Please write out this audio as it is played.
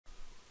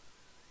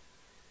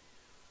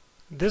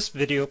This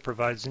video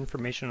provides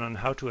information on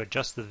how to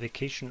adjust the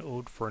vacation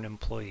owed for an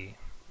employee.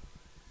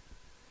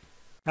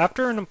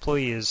 After an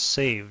employee is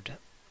saved,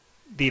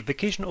 the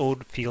vacation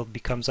owed field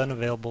becomes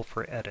unavailable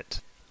for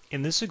edit.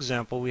 In this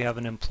example, we have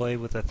an employee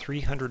with a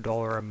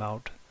 $300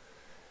 amount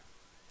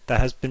that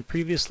has been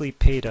previously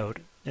paid out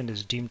and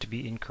is deemed to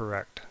be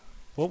incorrect.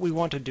 What we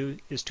want to do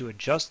is to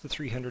adjust the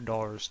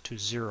 $300 to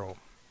zero.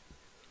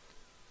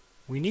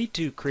 We need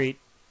to create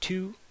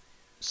two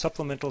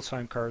supplemental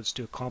time cards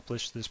to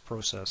accomplish this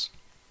process.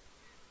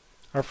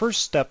 Our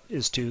first step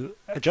is to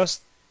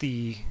adjust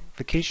the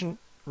vacation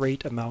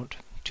rate amount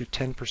to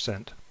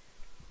 10%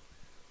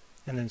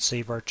 and then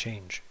save our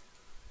change.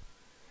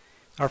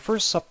 Our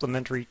first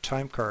supplementary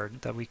time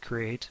card that we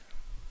create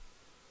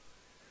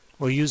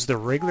will use the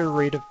regular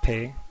rate of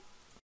pay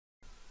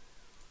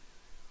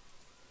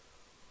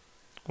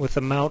with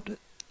amount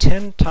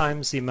 10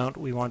 times the amount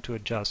we want to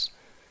adjust.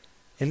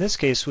 In this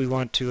case, we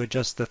want to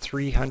adjust the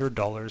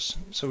 $300,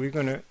 so we're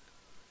going to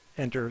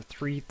enter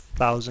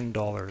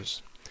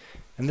 $3,000.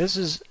 And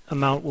this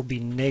amount will be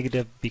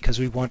negative because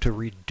we want to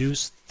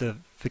reduce the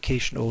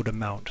vacation owed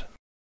amount.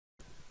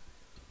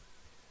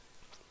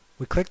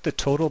 We click the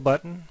total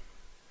button,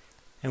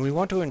 and we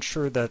want to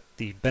ensure that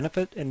the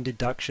benefit and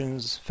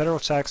deductions, federal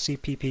tax,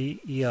 CPP,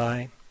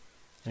 EI,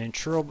 and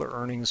insurable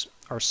earnings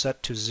are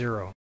set to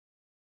zero.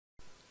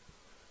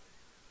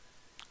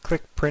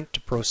 Click Print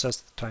to process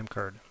the time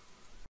card.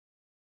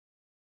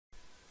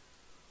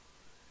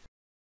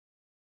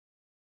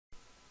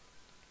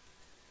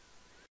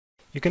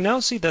 You can now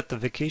see that the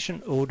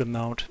vacation owed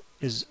amount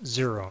is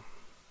zero.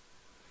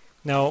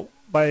 Now,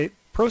 by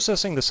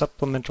processing the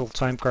supplemental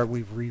time card,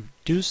 we've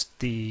reduced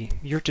the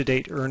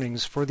year-to-date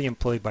earnings for the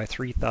employee by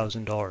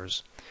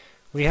 $3,000.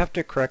 We have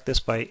to correct this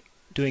by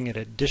doing an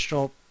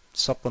additional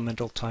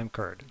supplemental time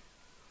card.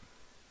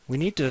 We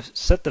need to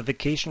set the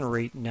vacation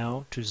rate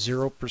now to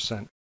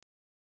 0%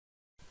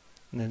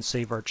 and then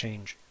save our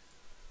change.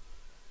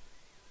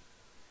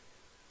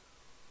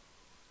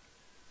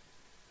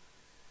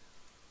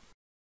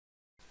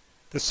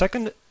 The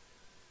second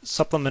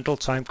supplemental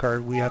time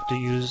card we have to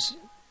use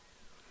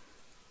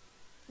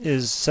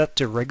is set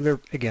to regular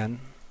again.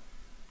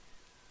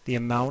 The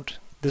amount,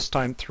 this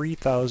time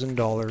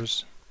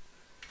 $3,000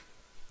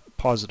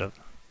 positive.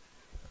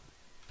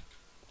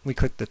 We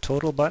click the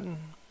total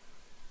button,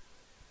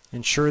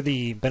 ensure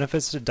the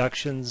benefits,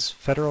 deductions,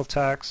 federal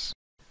tax,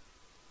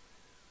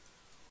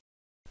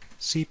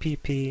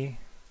 CPP,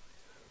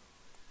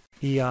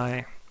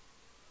 EI,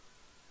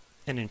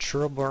 and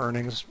insurable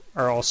earnings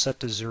are all set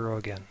to zero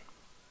again.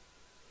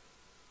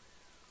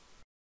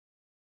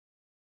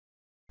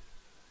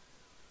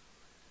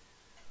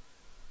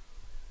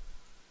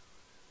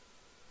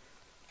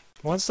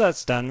 Once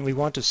that's done, we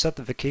want to set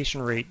the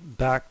vacation rate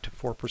back to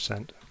 4%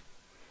 and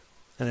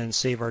then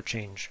save our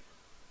change.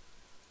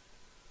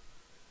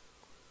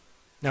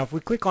 Now if we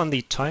click on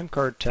the time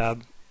card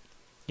tab,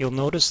 you'll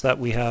notice that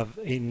we have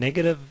a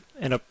negative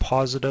and a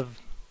positive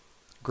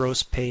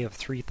gross pay of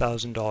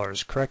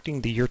 $3,000,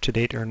 correcting the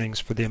year-to-date earnings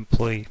for the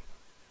employee.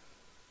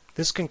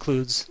 This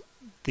concludes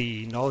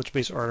the knowledge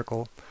base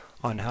article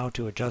on how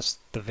to adjust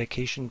the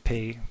vacation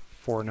pay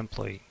for an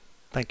employee.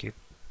 Thank you.